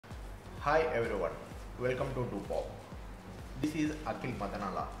Hi everyone, welcome to DoPop. This is Akhil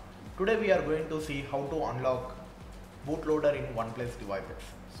Madanala. Today we are going to see how to unlock bootloader in OnePlus devices.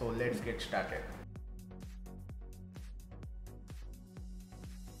 So let's get started.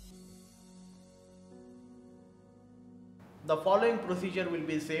 The following procedure will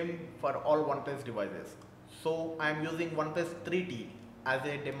be same for all OnePlus devices. So I am using OnePlus 3T as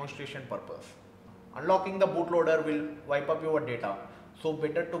a demonstration purpose. Unlocking the bootloader will wipe up your data, so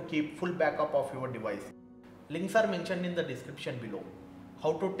better to keep full backup of your device. Links are mentioned in the description below.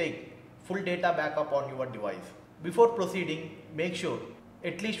 How to take full data backup on your device. Before proceeding, make sure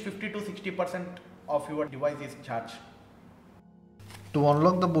at least 50 to 60% of your device is charged. To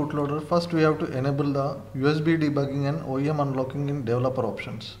unlock the bootloader, first we have to enable the USB debugging and OEM unlocking in developer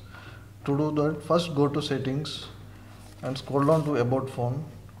options. To do that, first go to settings and scroll down to about phone.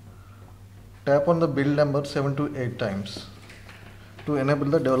 Tap on the build number 7 to 8 times to enable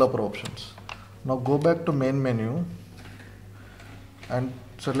the developer options. Now go back to main menu and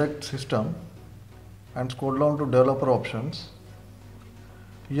select system and scroll down to developer options.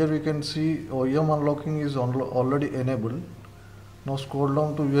 Here we can see OEM unlocking is already enabled. Now scroll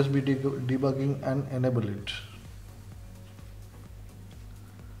down to USB debugging and enable it.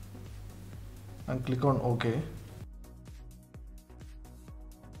 And click on OK.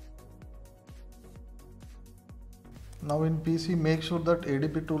 Now in PC, make sure that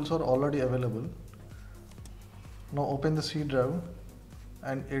ADB tools are already available. Now open the C drive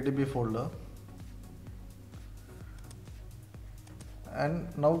and ADB folder.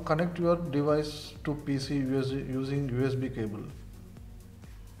 And now connect your device to PC using USB cable.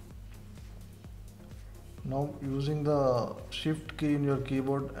 Now using the shift key in your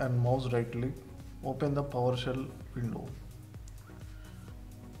keyboard and mouse right click, open the PowerShell window.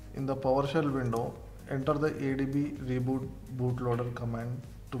 In the PowerShell window, enter the ADB reboot bootloader command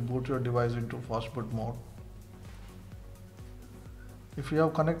to boot your device into fastboot mode. If you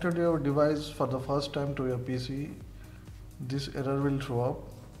have connected your device for the first time to your PC, this error will show up.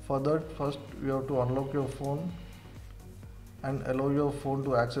 For that, first you have to unlock your phone and allow your phone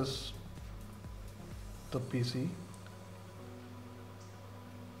to access the PC.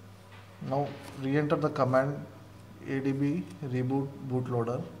 Now re-enter the command ADB reboot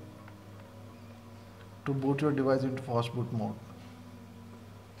bootloader to boot your device into fastboot mode.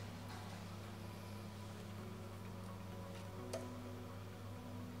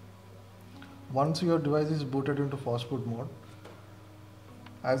 Once your device is booted into fastboot mode,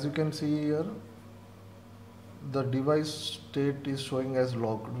 as you can see here, the device state is showing as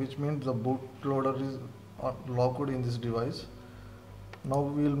locked, which means the bootloader is locked in this device. Now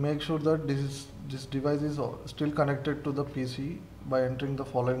we will make sure that this device is still connected to the PC by entering the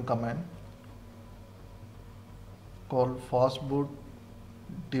following command called fastboot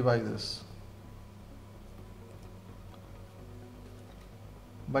devices.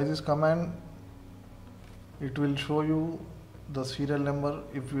 By this command, it will show you the serial number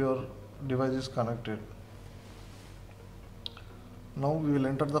if your device is connected. Now we will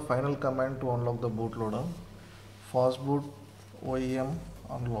enter the final command to unlock the bootloader, fastboot OEM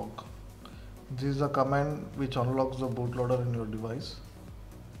unlock. This is the command which unlocks the bootloader in your device.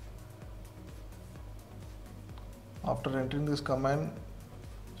 After entering this command,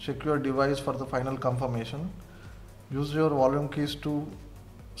 check your device for the final confirmation. Use your volume keys to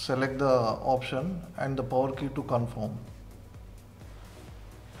select the option and the power key to confirm.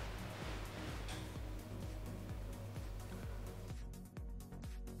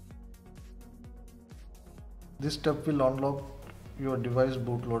 This step will unlock your device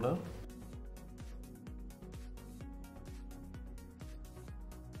bootloader.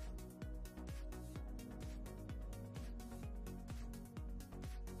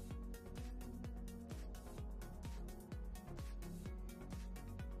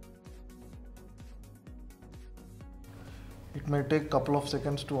 It may take a couple of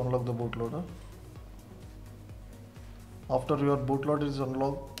seconds to unlock the bootloader. After your bootloader is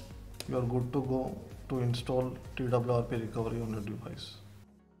unlocked, you are good to go to install TWRP recovery on your device.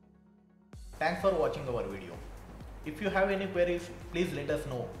 Thanks for watching our video. If you have any queries, please let us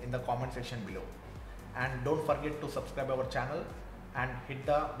know in the comment section below. And don't forget to subscribe our channel and hit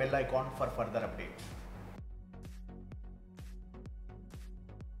the bell icon for further updates.